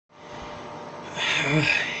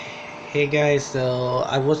Hey guys, so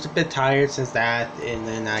I was a bit tired since that, and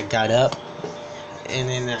then I got up, and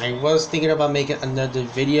then I was thinking about making another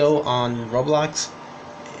video on Roblox,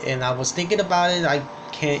 and I was thinking about it. I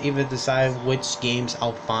can't even decide which games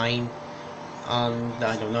I'll find.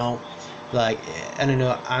 I don't know. Like, I don't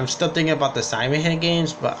know. I'm still thinking about the Siren Head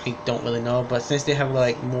games, but I don't really know. But since they have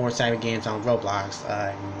like more Siren games on Roblox,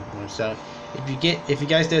 so if you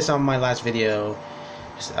guys did saw my last video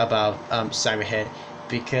about Siren Head,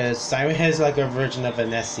 because Siren Head is like a version of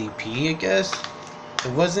an SCP, I guess.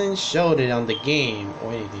 It wasn't showed it on the game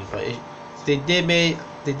or anything, but they did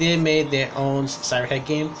made their own Siren Head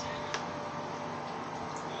game.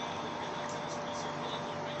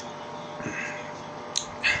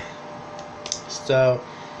 So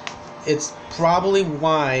it's probably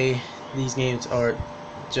why these games are,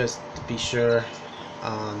 just to be sure,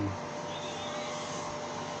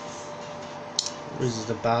 what is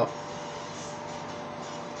it about,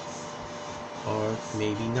 or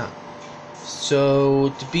maybe not.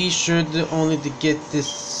 So to be sure, only to get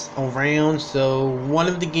this around, so one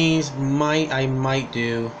of the games I might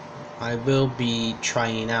do, I will be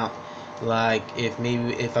trying out. Like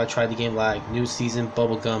if I try the game like New Season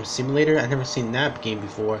Bubblegum Simulator. I've never seen that game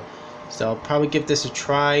before, so I'll probably give this a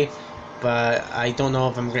try. But I don't know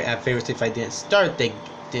if I'm great at favorites if I didn't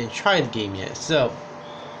try the game yet. So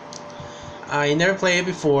I never played it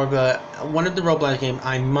before, but one of the Roblox games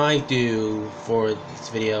I might do for this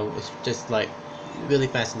video is just like really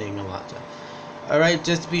fascinating a lot. So, alright,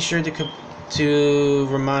 just to be sure to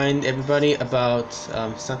remind everybody about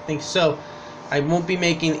something. So I won't be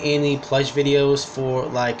making any plush videos for,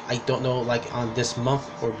 like, I don't know, like on this month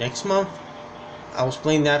or next month. I'll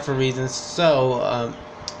explain that for reasons. So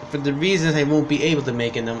for the reasons I won't be able to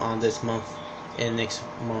make them on this month and next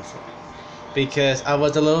month, because I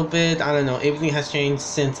was a little bit, I don't know, everything has changed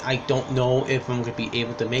since. I don't know if I'm gonna be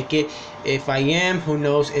able to make it. If I am, who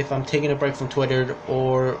knows if I'm taking a break from Twitter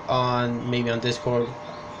or maybe on Discord,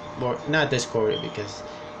 or not Discord, because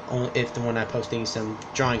only if the one I'm posting some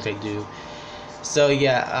drawings I do. So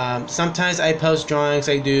yeah, sometimes I post drawings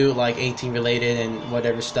I do like 18 related and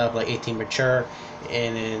whatever stuff, like 18 mature,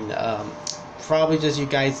 and then probably just you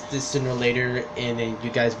guys this sooner or later, and then you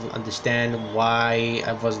guys will understand why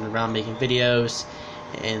I wasn't around making videos,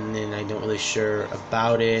 and then I don't really sure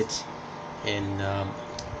about it, and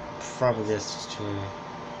probably that's just for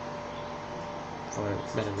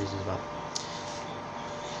better reasons about it.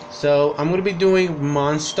 So I'm gonna be doing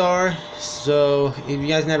Monstar. So if you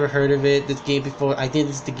guys never heard of it, this game before, I think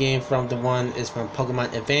this is the game from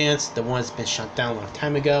Pokemon Advance, the one that's been shut down a long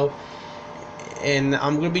time ago. And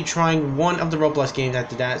I'm gonna be trying one of the Roblox games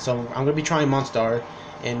after that. So I'm gonna be trying Monstar,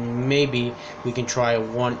 and maybe we can try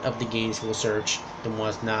one of the games we'll search, the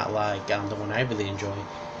ones not like the one I really enjoy.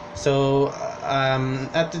 So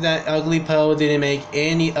after that, Ugly Poe didn't make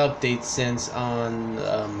any updates since on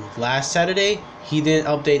last Saturday. He didn't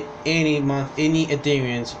update any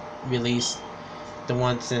Ethereum's release, the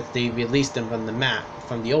one since they released them from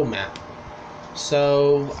the old map.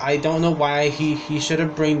 So I don't know why he should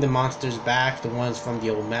have bring the monsters back, the ones from the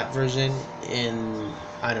old map version, and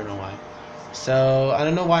I don't know why. So I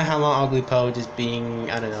don't know how long Ugly Poe just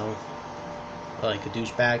being, I don't know, like a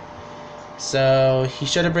douchebag. So he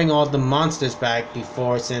should have bring all the monsters back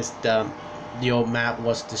before, since the old map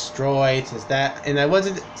was destroyed. Since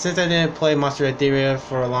I didn't play Monster Etheria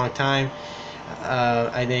for a long time,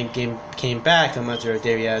 I didn't came back to Monster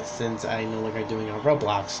Etheria since I no longer doing on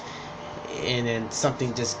Roblox, and then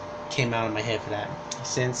something just came out of my head for that.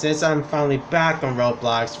 Since I'm finally back on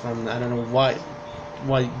Roblox from, I don't know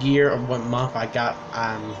what year or what month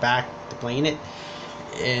I'm back to playing it.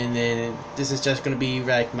 And then this is just gonna be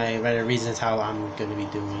like my reasons how I'm gonna be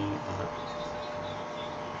doing.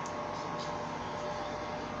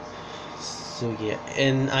 So yeah,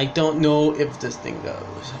 and I don't know if this thing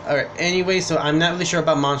goes. Alright, anyway, so I'm not really sure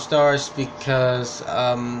about Monstars, because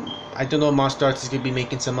I don't know if Monstars is gonna be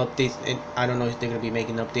making some updates, and I don't know if they're gonna be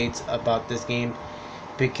making updates about this game,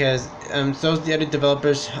 because so the other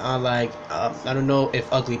developers are like, I don't know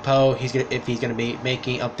if Ugly Poe if he's gonna be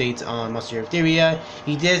making updates on Monster Etheria.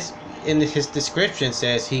 He did, in his description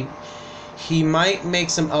says he might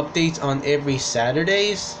make some updates on every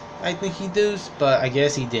Saturdays, I think he does, but I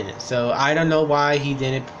guess he didn't. So I don't know why he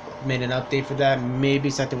didn't made an update for that.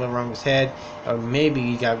 Maybe something went wrong with his head, or maybe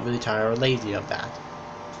he got really tired or lazy of that.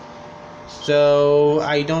 So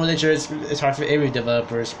I don't really sure it's hard for every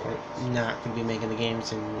developers or not going to be making the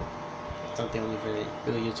games, and something only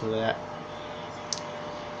really useful to that.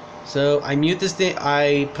 So I mute this thing.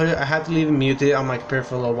 I had to leave it muted on my computer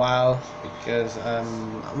for a little while because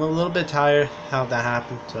I'm a little bit tired how that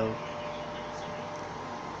happened. So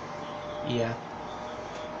Yeah.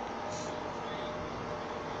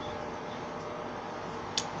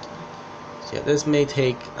 So yeah, this may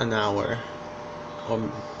take an hour, or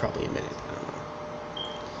probably a minute. I don't know.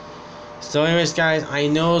 So anyways, guys, I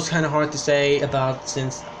know it's kind of hard to say about,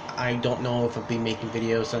 since I don't know if I'll be making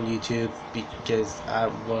videos on YouTube, because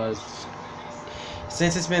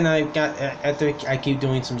since it's been, I got, after I keep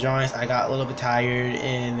doing some drawings, I got a little bit tired,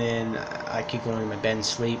 and then I keep going to my bed and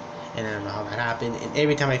sleep, and I don't know how that happened, and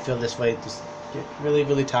every time I feel this way, just get really,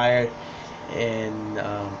 really tired, and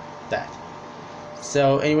that.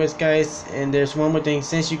 So anyways, guys, and there's one more thing.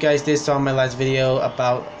 Since you guys did saw my last video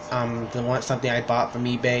about something I bought from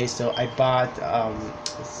eBay, so I bought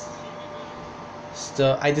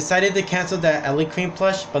so I decided to cancel that Ellie Cream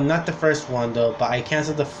plush, but not the first one though. But I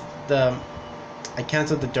canceled the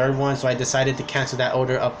third one, so I decided to cancel that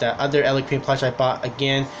order of that other Ellie Cream plush I bought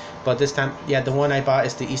again. But this time, yeah, the one I bought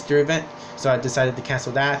is the Easter event, so I decided to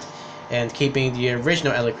cancel that and keeping the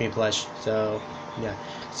original Ellie Cream plush. So yeah,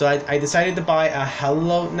 so I decided to buy a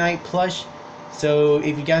Hello Knight plush. So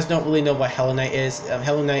if you guys don't really know what Hello Knight is,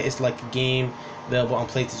 Hello Knight is like a game available on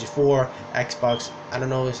PlayStation 4, Xbox. I don't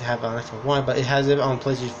know if it have on Xbox One, but it has it on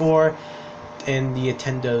PlayStation 4 and the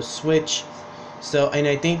Nintendo Switch. So, and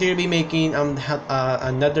I think they're gonna be making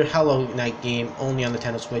another Hello Knight game only on the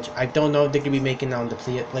Nintendo Switch. I don't know if they're gonna be making on the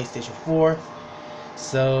PlayStation 4.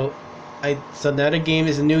 So, so the other game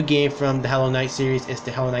is a new game from the Hello Knight series. It's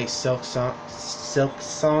the Hello Knight Silk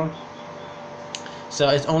Song. So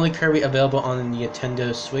it's only currently available on the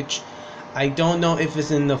Nintendo Switch. I don't know if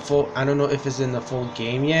it's in the full. I don't know if it's in the full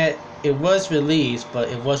game yet. It was released, but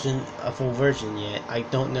it wasn't a full version yet. I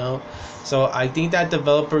don't know. So I think that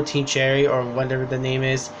developer Team Cherry, or whatever the name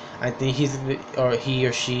is, I think he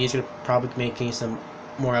or she is probably making some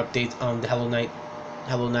more updates on the Hello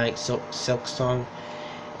Knight Silk Song.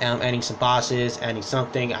 Adding some bosses, adding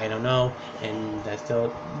something, I don't know, and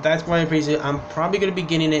that's why I'm probably gonna be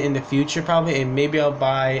getting it in the future, probably, and maybe I'll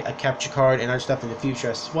buy a capture card and other stuff in the future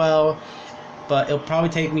as well. But it'll probably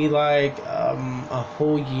take me like a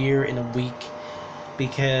whole year and a week,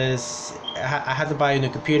 because I have to buy a new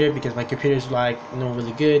computer, because my computer is like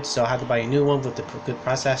really good, so I have to buy a new one with a good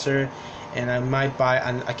processor, and I might buy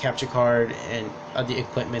a capture card and other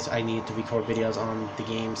equipment I need to record videos on the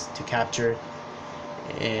games to capture.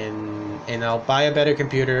 And I'll buy a better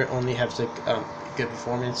computer, only have like good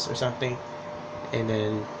performance or something, and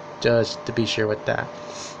then just to be sure with that.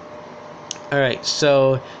 Alright,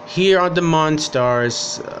 so here are the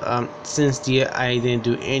Monstars, since I didn't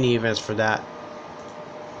do any events for that.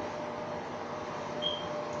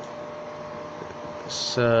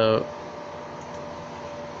 So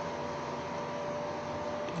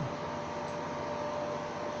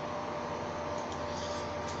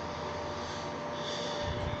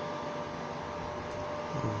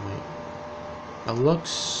it looks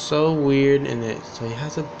so weird in it. So he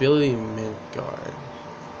has a Billy Midgard.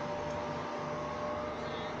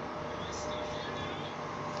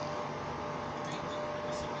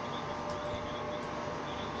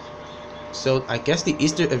 So I guess the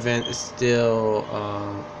Easter event is still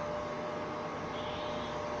oh,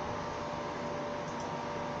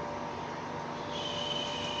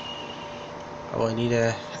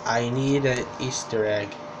 I need an Easter egg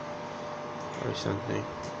or something.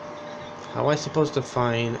 How am I supposed to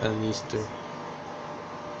find an Easter?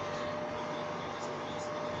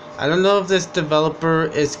 I don't know if this developer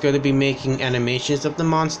is going to be making animations of the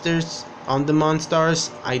monsters on the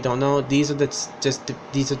Monstars. I don't know. These are just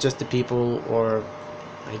the people, or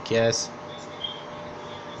I guess.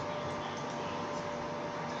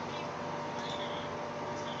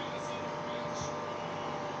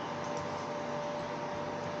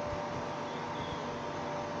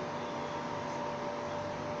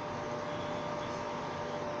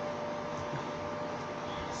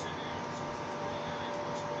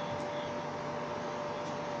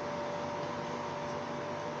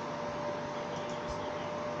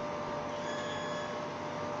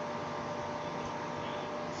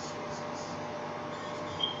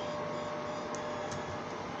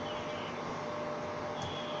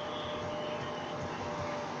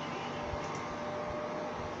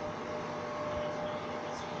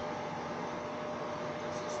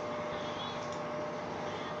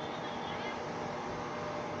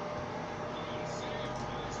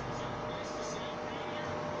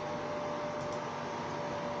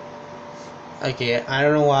 Okay, I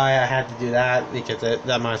don't know why I had to do that, because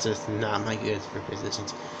that monster is not my good for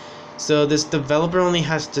positions. So this developer only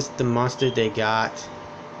has just the monster they got,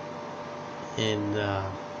 and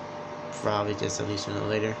probably just at least sooner or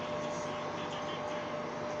later.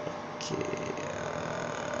 Okay.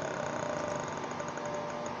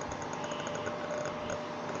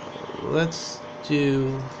 let's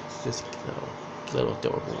do this little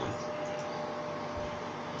adorable one.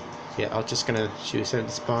 Yeah, I'm just gonna choose him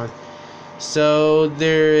to spawn. So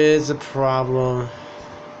there is a problem.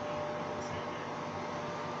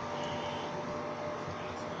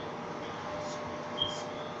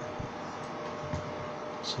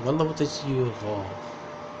 So what level does you evolve?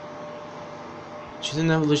 Choose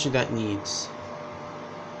an evolution that needs.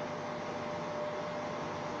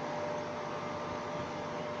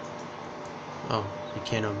 Oh, you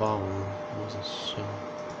can't evolve them. It wasn't sure.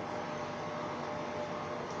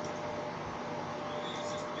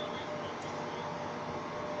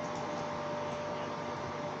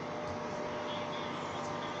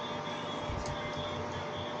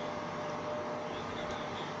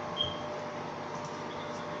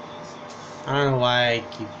 I don't know why I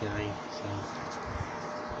keep dying, so.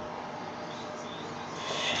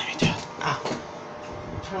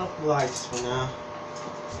 Turn off the lights for now.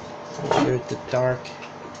 Here at the dark.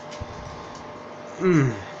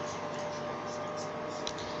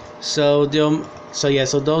 So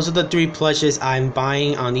those are the 3 plushes I'm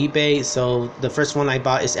buying on eBay. So the first one I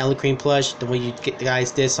bought is Ellie Cream plush, the one you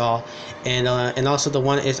guys did saw, and also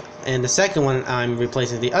the second one I'm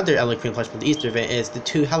replacing the other Ellie Cream plush for the Easter event is the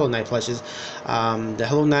 2 Hello Knight plushes. The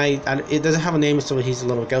Hello Knight, it doesn't have a name, so he's a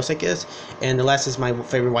little ghost, I guess. And the last is my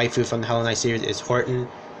favorite waifu from the Hello Knight series is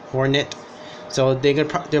Hornet. So they're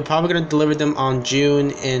probably gonna deliver them on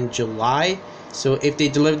June and July. So if they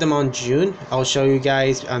deliver them on June, I'll show you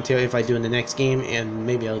guys until if I do in the next game, and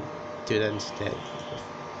maybe I'll do that instead.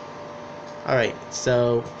 Alright,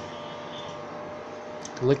 so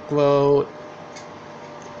Licklow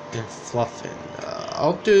and Fluffin.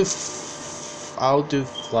 I'll do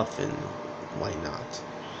Fluffin. Why not?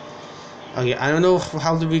 Okay, I don't know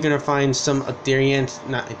how we're gonna find some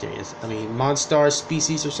Monstar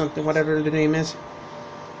species or something, whatever the name is.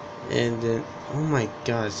 And then, oh my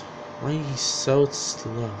gosh, why is he so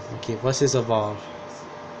slow? Okay, what's his evolve?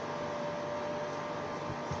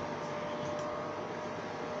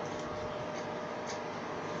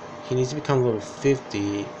 He needs to become level 50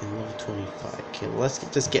 and level 25. Okay, let's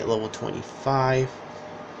just get level 25.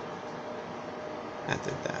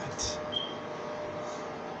 After that.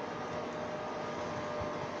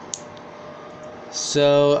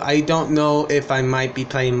 So I don't know if I might be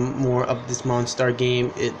playing more of this Monstar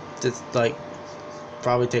game. It just like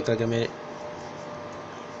probably take like a minute.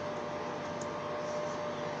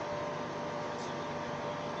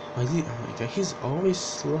 Oh my god, he's always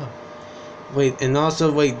slow. Wait, and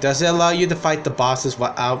also wait, does it allow you to fight the bosses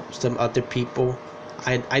without some other people?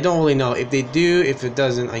 I don't really know. If they do, if it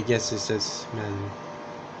doesn't, I guess it's just man.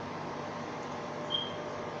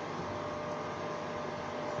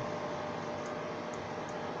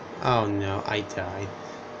 Oh no, I died.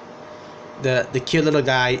 The cute little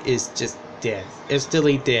guy is just dead.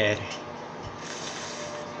 Instantly dead.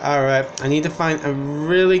 Alright, I need to find a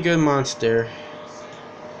really good monster.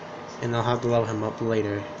 And I'll have to level him up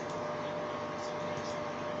later.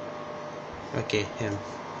 Okay, him.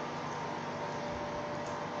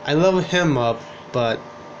 I leveled him up, but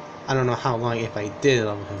I don't know how long if I did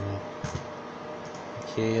level him up.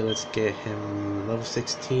 Okay, let's get him level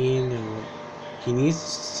 16 and he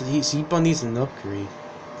needs an upgrade.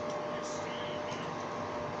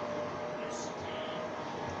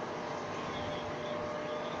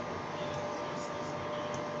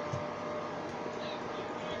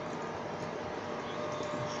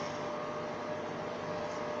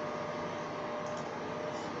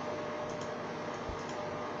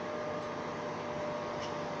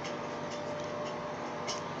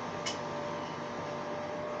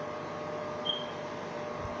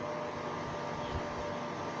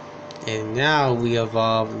 And now we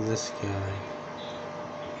evolve this guy.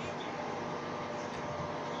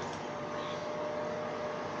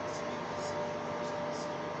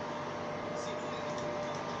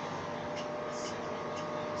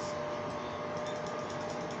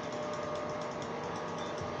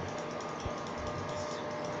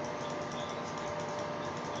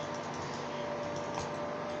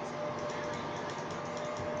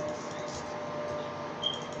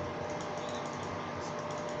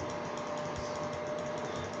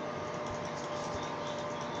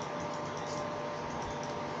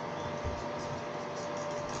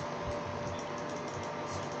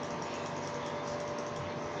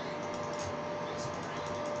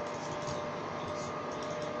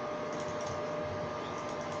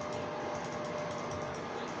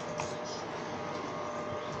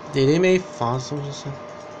 Did they make fossils or something?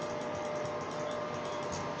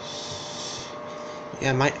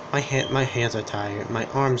 Yeah, my hands are tired. My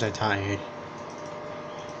arms are tired.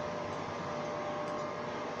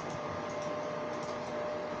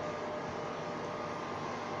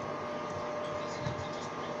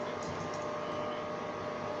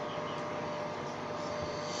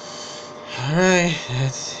 Alright,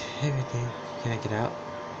 that's everything. Can I get out?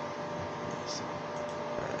 Yes.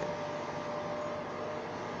 Alright.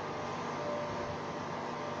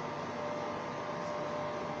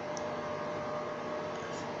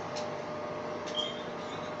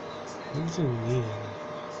 What does it mean?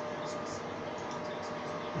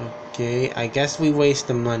 Okay, I guess we waste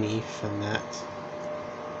the money from that.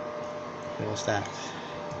 What's that?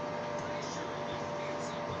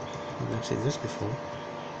 I've never seen this before.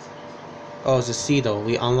 Oh, it's a Cedo.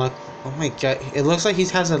 We unlock. Oh my god! It looks like he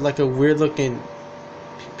has like a weird looking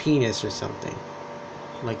penis or something,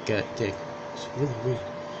 like a dick. It's really weird.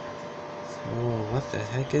 Oh, what the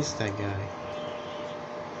heck is that guy?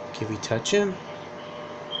 Can we touch him?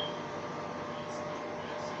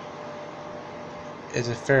 It's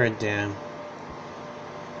a Ferrodam.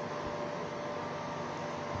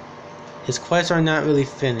 His quests are not really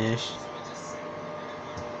finished.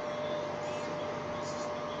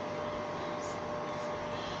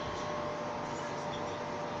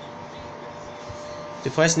 The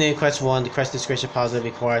quest name, quest 1, the quest description positive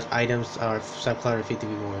requires items or subclass 50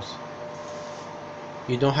 rewards.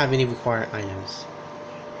 You don't have any required items.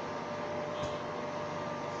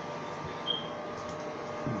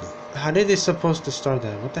 How did they supposed to start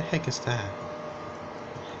that? What the heck is that?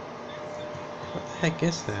 What the heck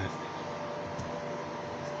is that?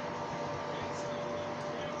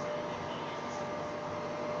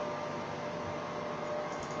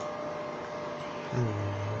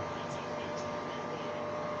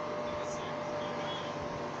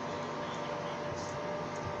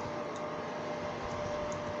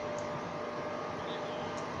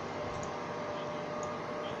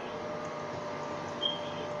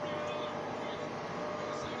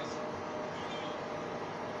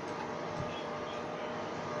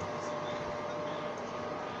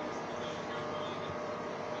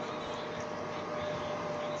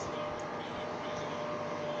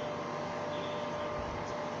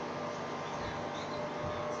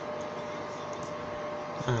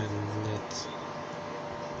 Net.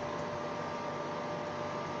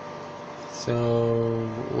 So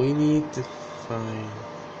we need to find.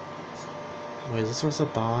 Wait, this was a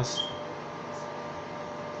boss.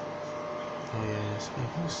 Oh yes. Wait,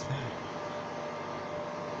 who's that?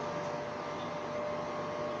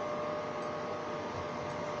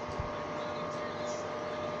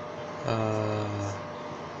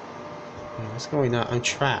 Wait, what's going on? I'm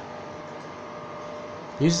trapped.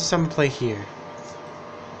 Use the summon play here.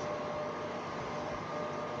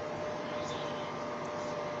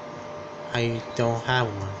 I don't have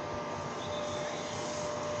one.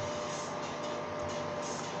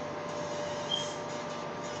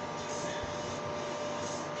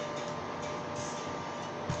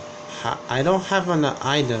 I don't have an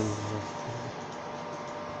item.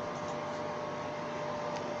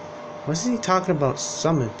 What's he talking about?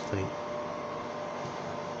 Summon plate.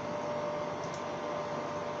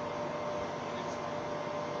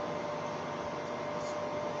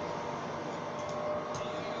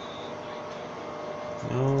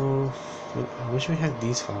 No, I wish we had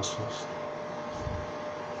these fossils.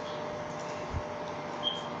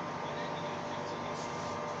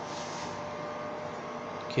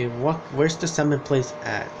 Okay, where's the summon place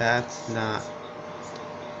at? That's not.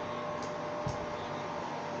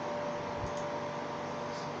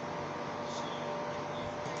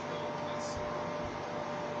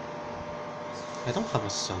 I don't have a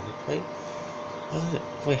summon plate. What is it?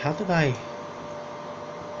 Wait, how did I?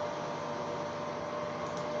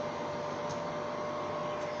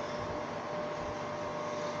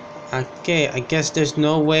 Okay, I guess there's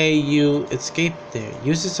no way you escape there.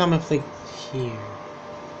 Use the summon plate here.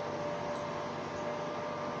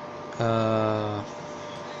 I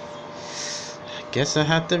guess I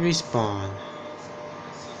have to respawn.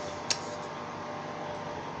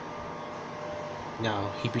 No,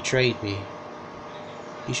 he betrayed me.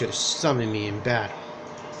 He should have summoned me in battle.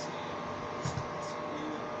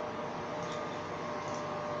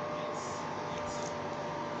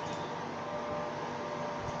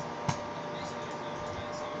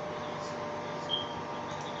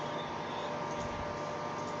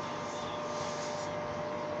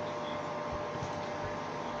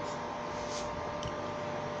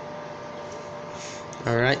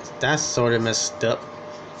 Alright, that's sort of messed up.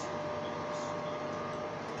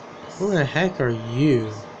 Who the heck are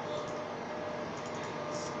you?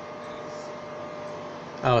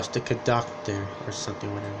 Oh, it's the conductor or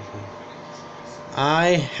something, whatever.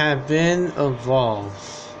 I have been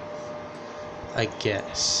evolved, I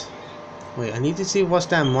guess. Wait, I need to see what's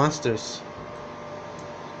that monsters.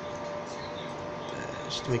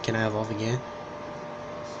 Wait, can I evolve again?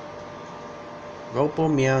 Robo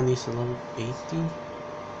Meow needs a level 80.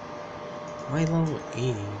 Why level 80?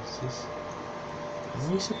 Is this... How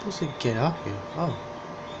are we supposed to get up here? Oh,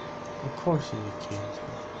 of course you can't.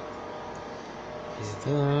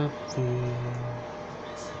 Get up here.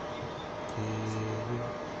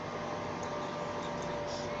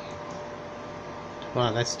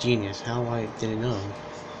 Wow, that's genius. How I didn't know.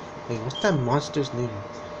 Wait, what's that monster's name?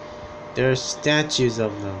 There are statues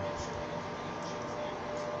of them.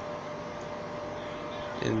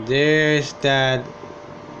 And there's that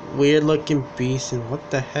weird looking beast, and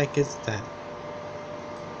what the heck is that?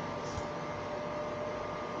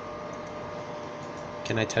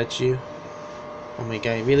 Can I touch you? Oh my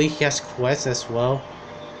god, really? He has quests as well?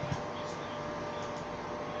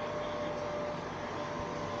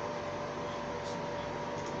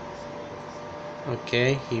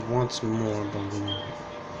 Okay, he wants more, but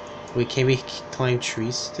we can we climb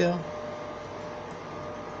trees still?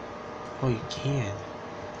 Oh, you can.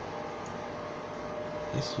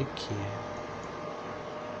 Yes, you can.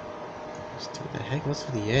 What the heck? What's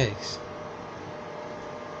for the eggs?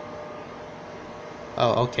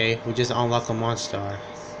 Oh, okay. We just unlock a monster.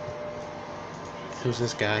 Who's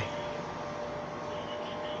this guy?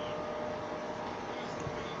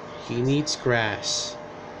 He needs grass.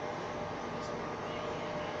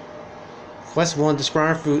 Quest 1,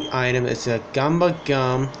 describe food item. It's a Gumba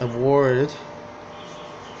Gum award.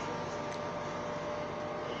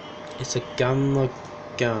 It's a Gumma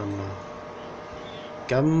Gum.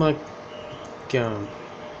 Gumma Gum.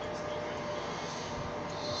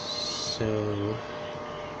 So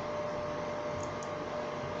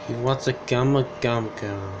he wants a Gumma Gum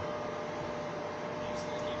Gum.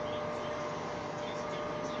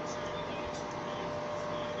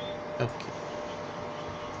 Okay.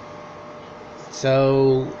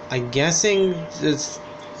 So I'm guessing this.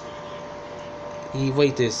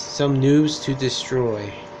 Wait, there's some noobs to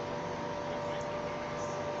destroy.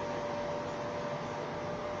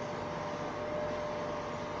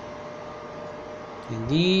 And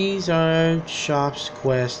these are shops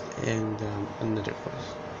quest and another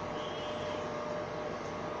quest.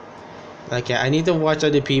 Like, I need to watch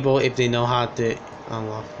other people if they know how to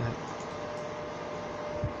unlock that.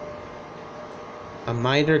 A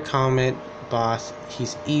miter comet boss.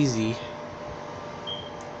 He's easy.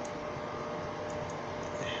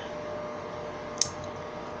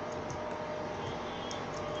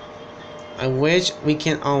 I wish we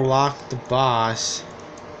can unlock the boss.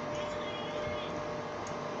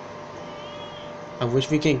 I wish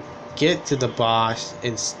we can get to the boss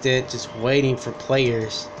instead just waiting for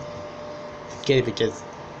players to get it, because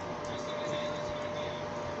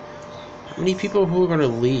how many people who are gonna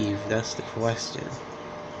leave? That's the question.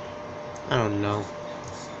 I don't know.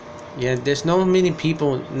 Yeah, there's no many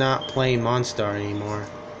people not playing Monstar anymore.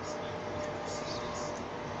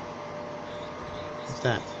 What's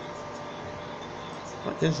that?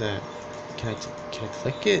 What is that? Can I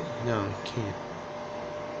click it? No, I can't.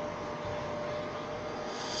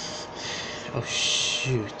 Oh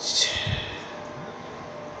shoot.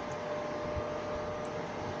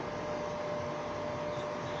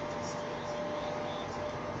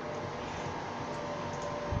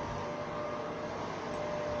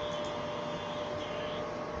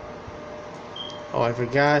 Oh, I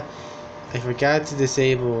forgot to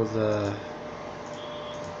disable the...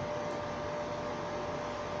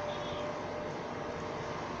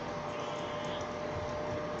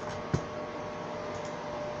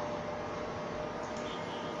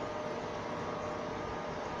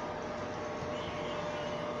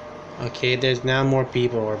 Okay, there's now more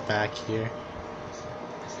people are back here.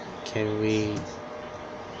 Can we...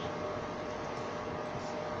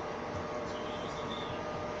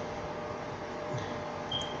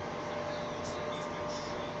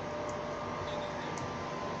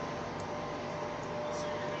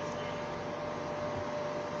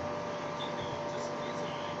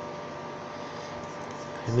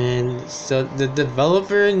 And then, so the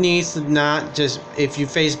developer needs to not just, if you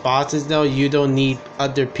face bosses though, you don't need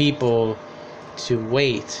other people to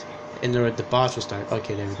wait in order the boss will start.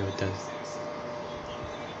 Okay, there we go, it does.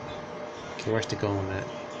 Okay, where's the goal on that?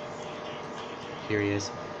 Here he is.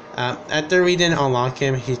 After we didn't unlock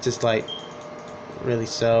him, he's just like really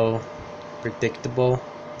so predictable.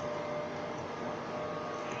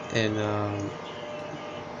 And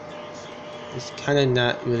it's kind of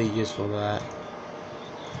not really useful for that.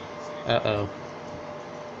 Uh-oh.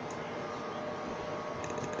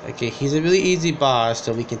 Okay, he's a really easy boss,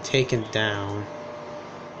 so we can take him down.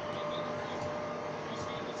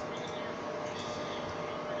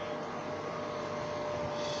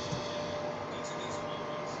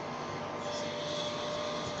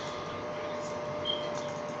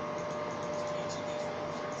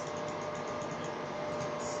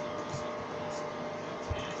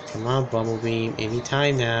 Come on, Bumblebee.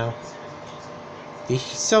 Anytime now. Did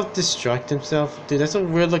he self-destruct himself? Dude, that's a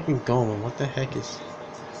weird looking golem. What the heck is...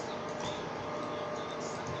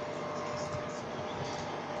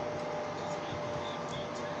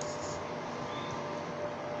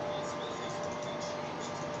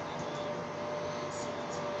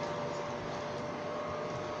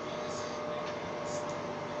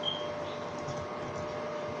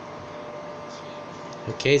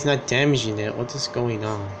 Okay, it's not damaging it. What is going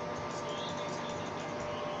on?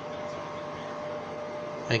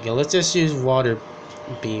 Okay, let's just use water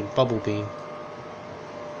beam, bubble beam.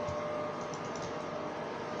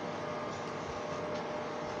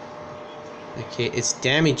 Okay, it's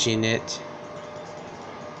damaging it.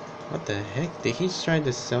 What the heck? Did he try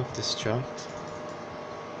to self-destruct?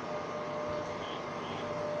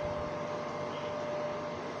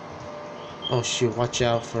 Oh shoot, watch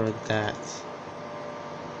out for that.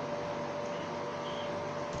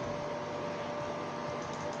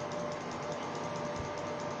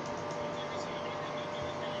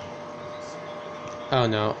 Oh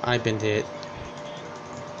no, I've been hit.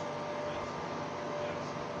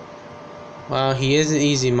 Well, he is an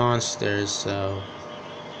easy monster, so...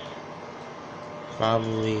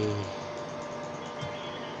 Probably...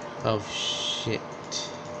 Oh shit.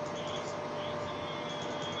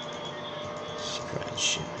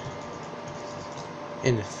 Scratch it.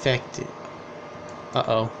 Infected.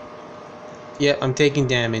 Uh-oh. Yep, I'm taking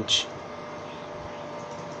damage.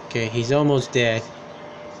 Okay, he's almost dead.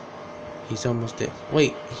 He's almost dead.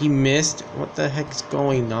 Wait, he missed? What the heck is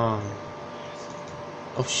going on?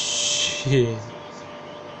 Oh shit.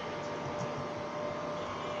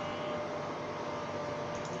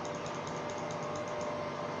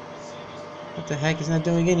 What the heck? He's not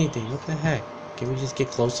doing anything. What the heck? Can we just get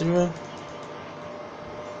closer to him?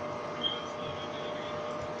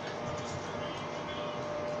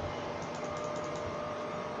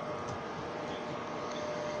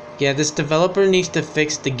 Yeah, this developer needs to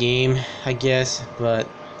fix the game, I guess, but...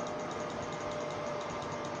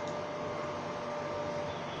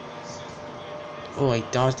 Oh, I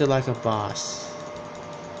dodged it like a boss.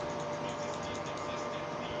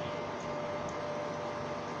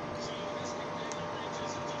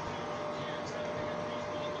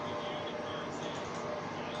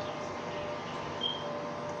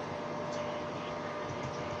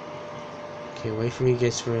 Okay, wait for me to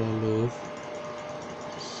get for a move.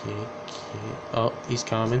 Okay. Oh, he's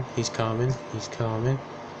coming. He's coming. He's coming.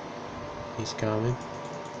 He's coming.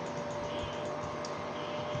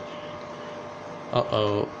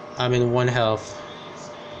 Uh-oh. I'm in 1 health.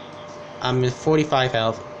 I'm in 45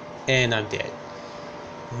 health. And I'm dead.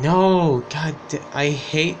 No! God, I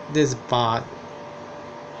hate this bot.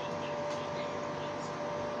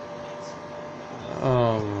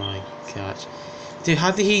 Oh my gosh. Dude,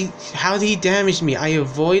 how did he damage me? I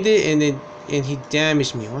avoided and he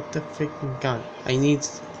damaged me. What the freaking god? I need...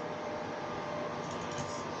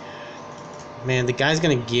 Man, the guy's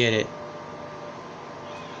gonna get it.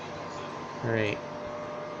 Alright.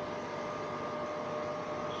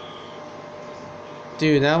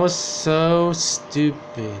 Dude, that was so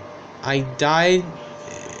stupid. I died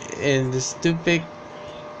and the stupid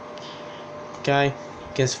guy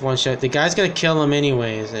gets one shot. The guy's gonna kill him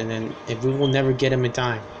anyways, and then if we will never get him in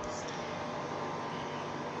time.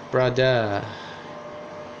 Brother.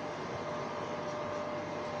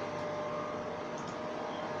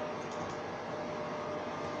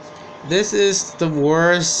 This is the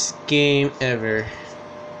worst game ever.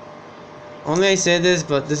 Only I said this,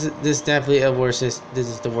 but this is definitely a worst. This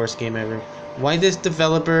is the worst game ever. Why this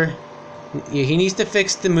developer? He needs to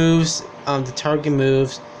fix the moves, the target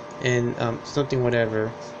moves, and something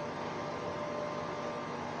whatever.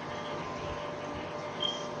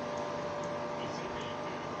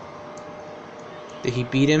 Did he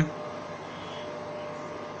beat him?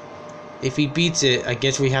 If he beats it, I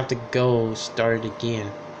guess we have to go start it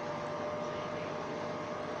again.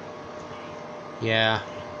 Yeah.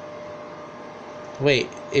 Wait,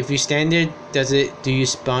 if you stand there, do you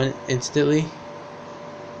spawn instantly?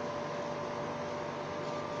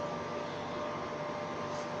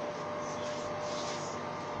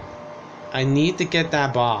 I need to get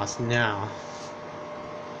that boss now.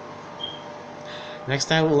 Next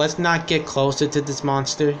time, let's not get closer to this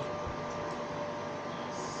monster.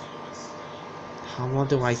 How long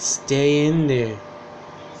do I stay in there?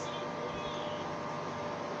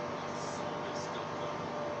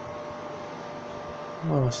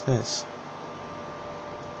 What was this?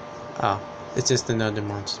 Oh, it's just another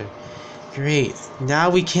monster. Great. Now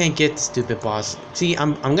we can't get the stupid boss. See,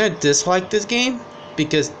 I'm gonna dislike this game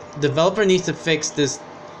because the developer needs to fix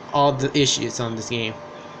all the issues on this game.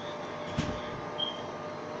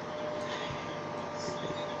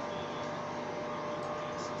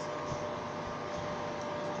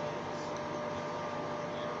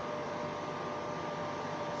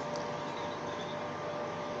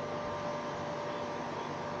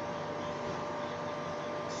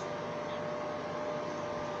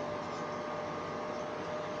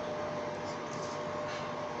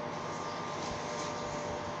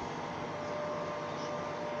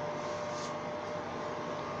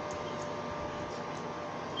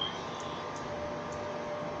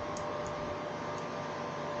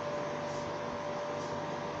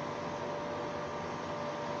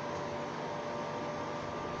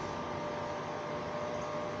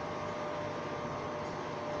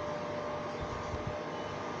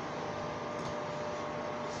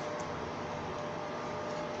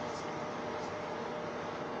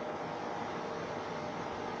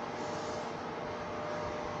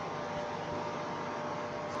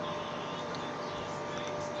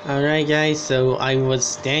 Alright guys, so I was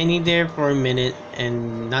standing there for a minute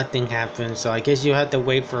and nothing happened, so I guess you have to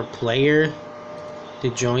wait for a player to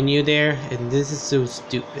join you there, and this is so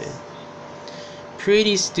stupid.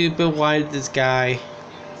 Pretty stupid. Why is this guy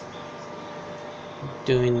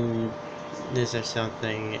doing this or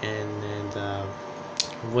something, and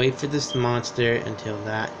wait for this monster until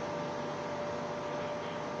that.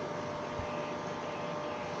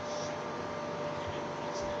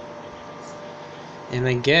 And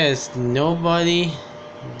I guess nobody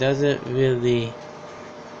doesn't really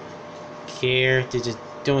care to just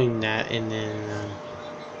doing that, and then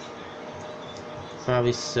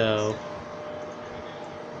probably so.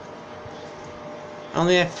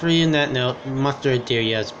 Only at 3 in that note, Monster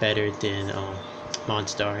Aderia is better than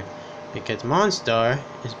Monstar, because Monstar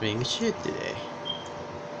is being shit today.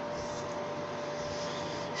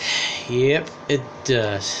 Yep, it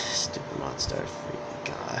does. Stupid Monstar, freaking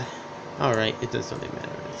god. Alright, it doesn't really matter.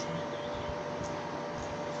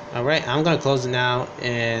 Alright, I'm gonna close it now,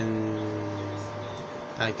 and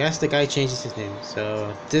I guess the guy changes his name.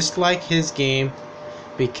 So, dislike his game,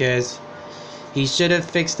 because he should have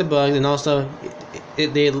fixed the bugs, and also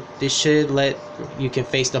they should let you can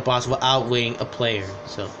face the boss without waiting a player.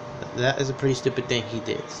 So that is a pretty stupid thing he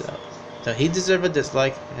did. So he deserves a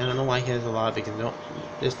dislike. I don't know why he has a lot, because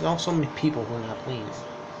there's not so many people who are not playing it.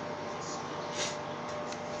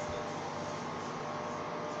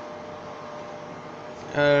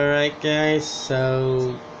 Alright guys,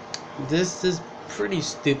 so this is pretty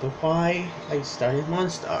stupid. Why I started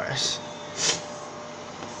Monstars.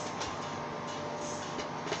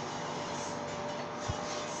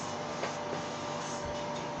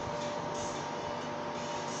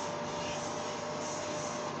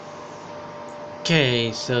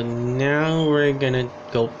 Okay, so now we're gonna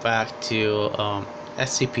go back to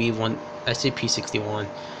SCP-61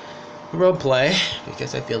 roleplay,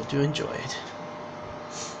 because I feel to enjoy it.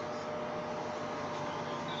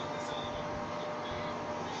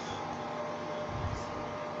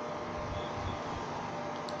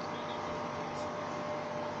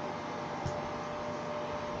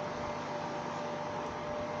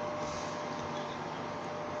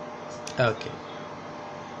 Okay.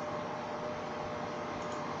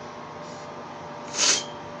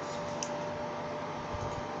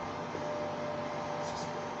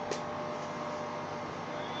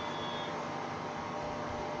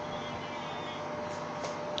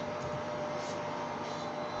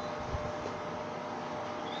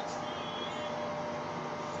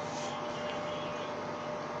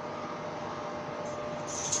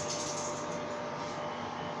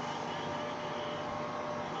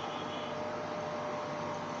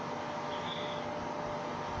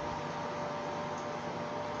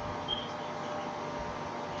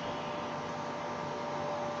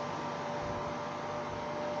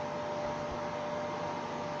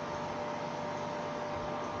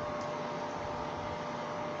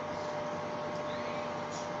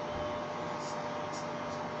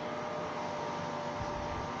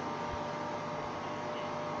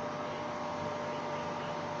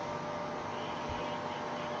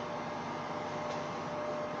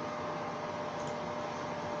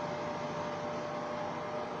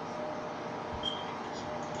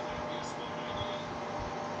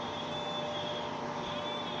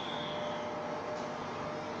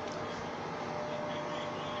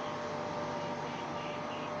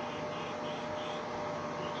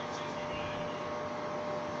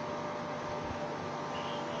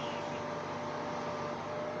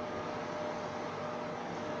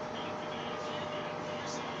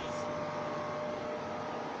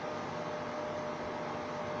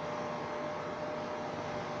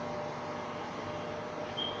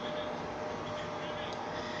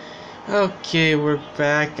 Okay, we're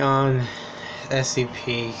back on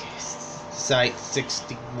SCP Site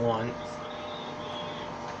 61.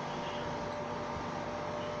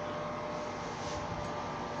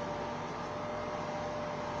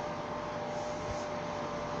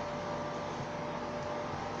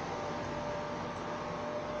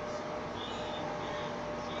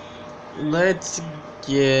 Let's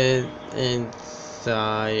get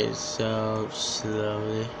inside so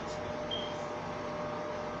slowly.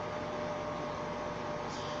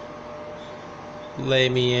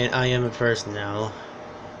 Let me in. I am a personnel.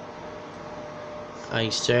 I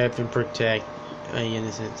serve and protect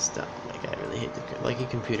innocent stuff. Like, I really hate like a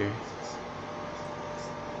computer.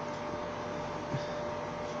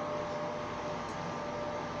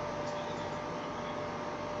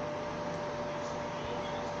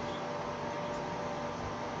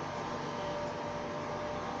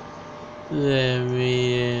 Let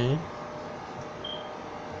me in.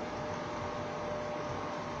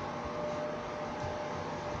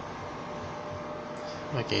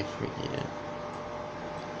 Okay, forget it.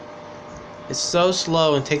 It's so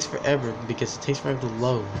slow and takes forever because it takes forever to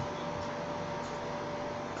load.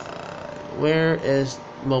 Where is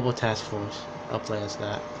Mobile Task Force? I'll play as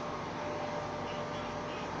that.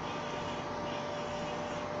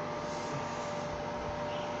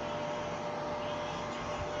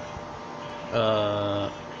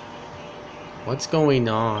 What's going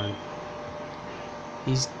on?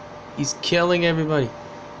 He's killing everybody.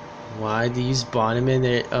 Why do you spawn him in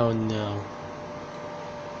there? Oh no.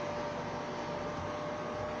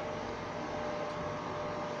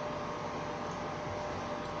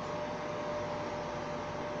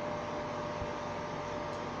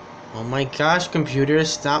 Oh my gosh, computer,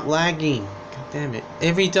 stop lagging. God damn it.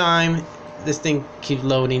 Every time this thing keeps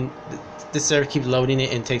loading, the server keeps loading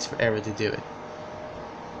it and it takes forever to do it.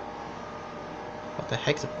 What the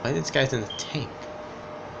heck? Why this guy's in the tank?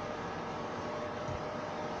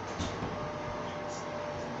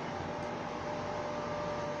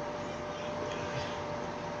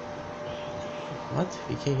 What?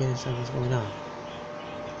 He can't get inside. What's going on?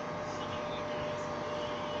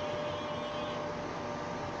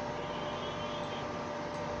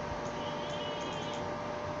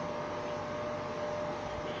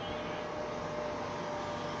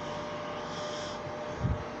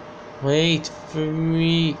 Wait for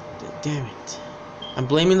me. Damn it. I'm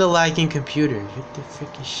blaming the lagging computer. What the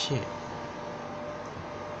freaking shit?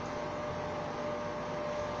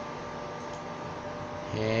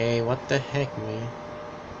 Hey, what the heck, man?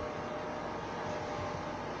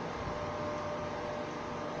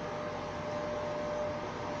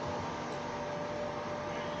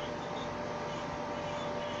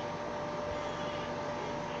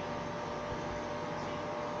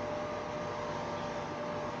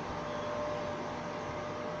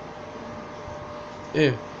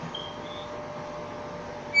 Ew.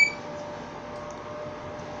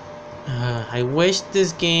 I wish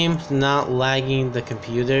this game's not lagging the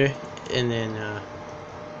computer and then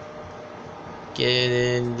get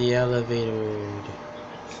in the elevator.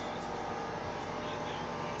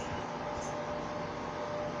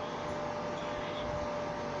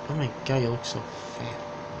 Oh my god, you look so fat.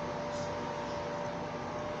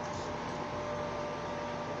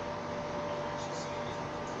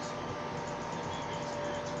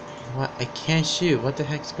 What? I can't shoot. What the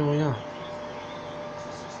heck's going on?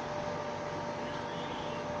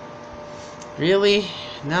 Really?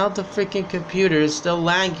 Now the freaking computer is still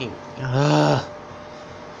lagging. Ugh.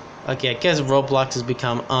 Okay, I guess Roblox has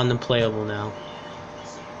become unplayable now.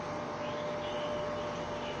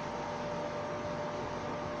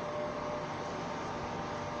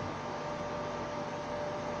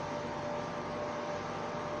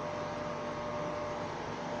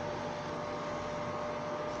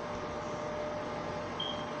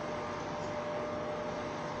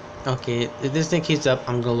 Okay, if this thing keeps up,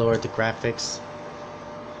 I'm gonna lower the graphics.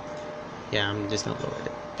 Yeah, I'm just gonna lower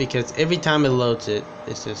it. Because every time it loads it,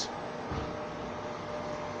 it's just...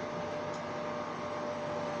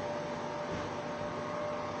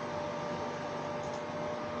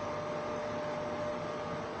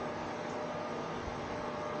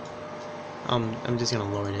 I'm just gonna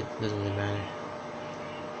lower it, doesn't really matter.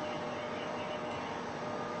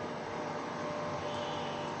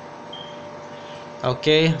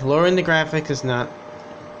 Okay, lowering the graphics is not...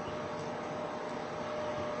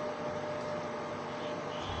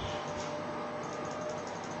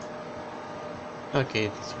 Okay,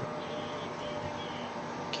 this one.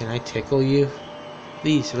 Can I tickle you?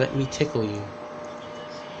 Please, let me tickle you.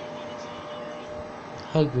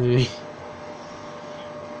 Hug me.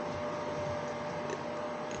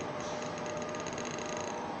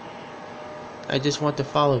 I just want to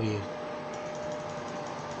follow you.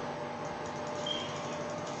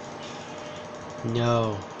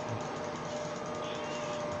 No.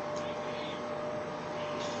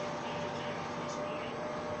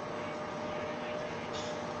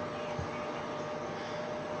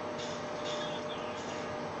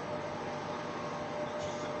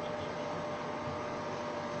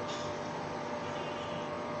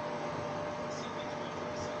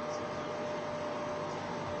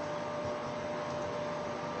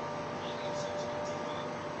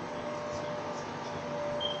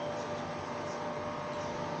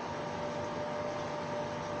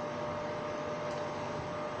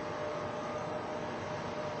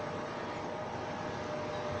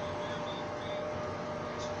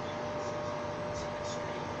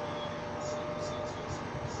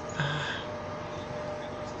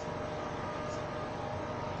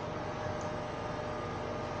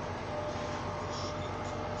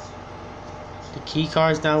 The key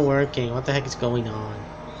card's not working. What the heck is going on?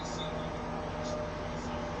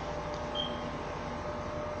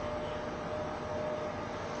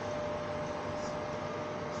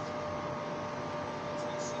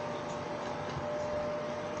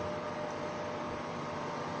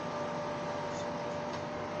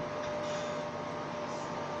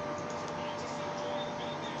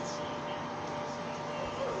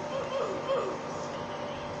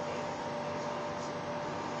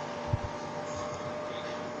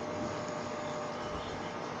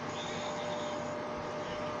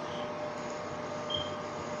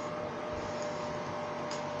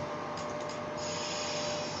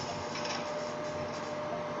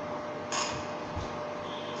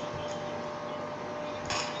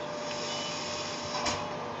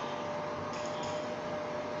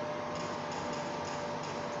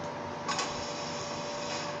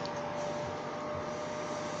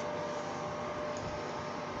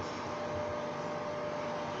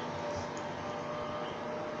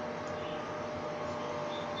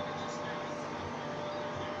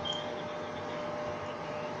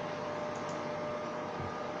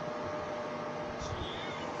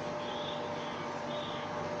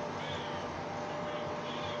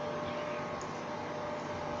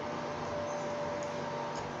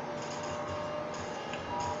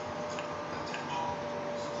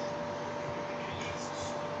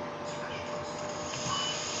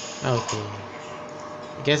 Okay.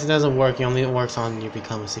 I guess it doesn't work. It only works on you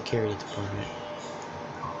become a security department.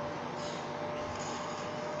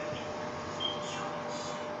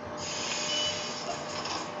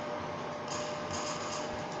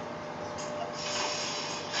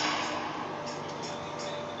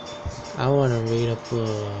 I want to read a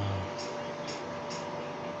book.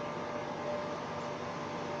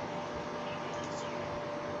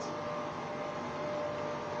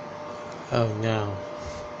 Oh no.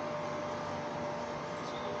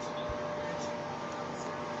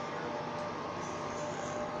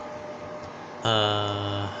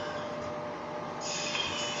 Uh...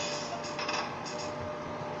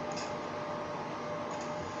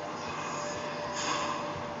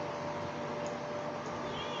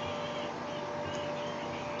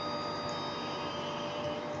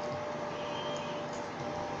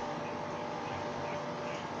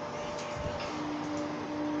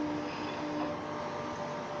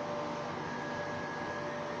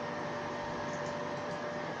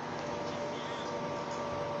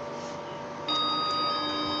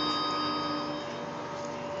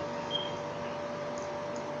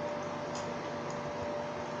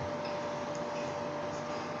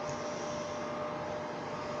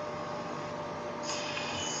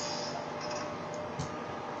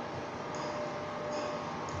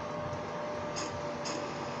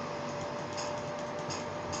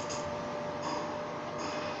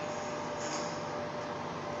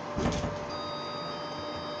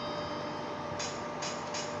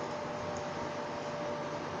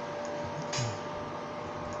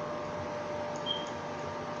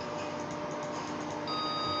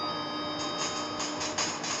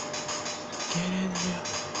 Get in here.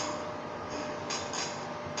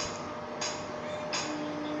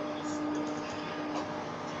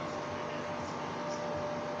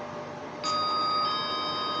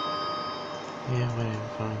 Yeah, whatever,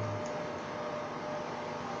 fine.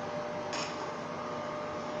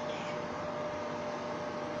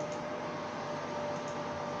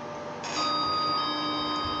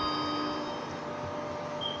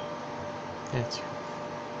 That's right.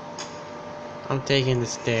 I'm taking the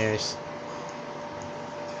stairs.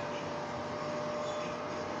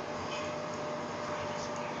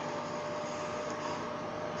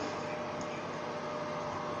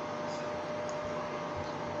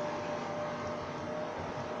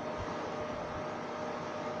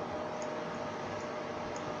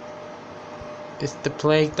 It's the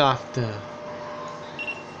plague doctor.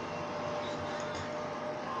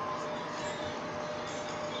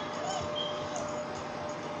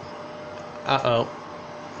 Uh-oh.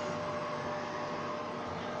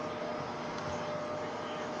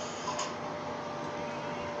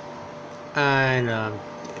 I know.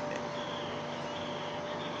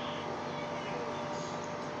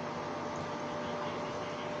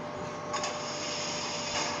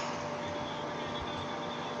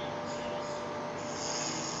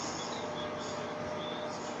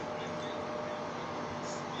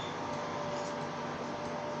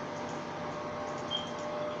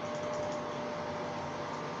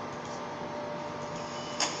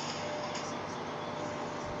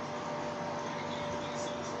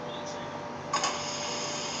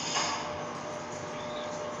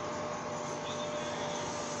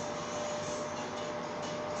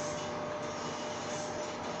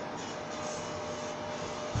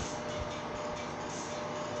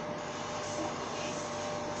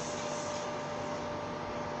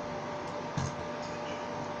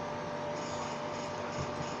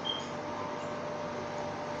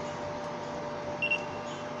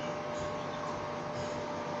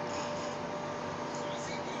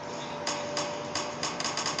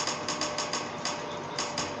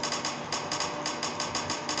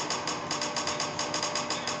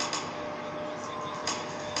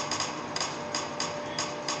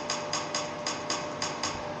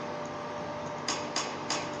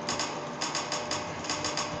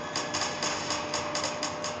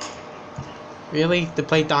 Really? The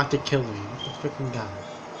plague doctor killed me. What the freaking guy?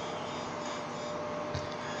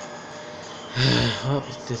 Well,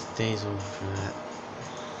 this day's over for that.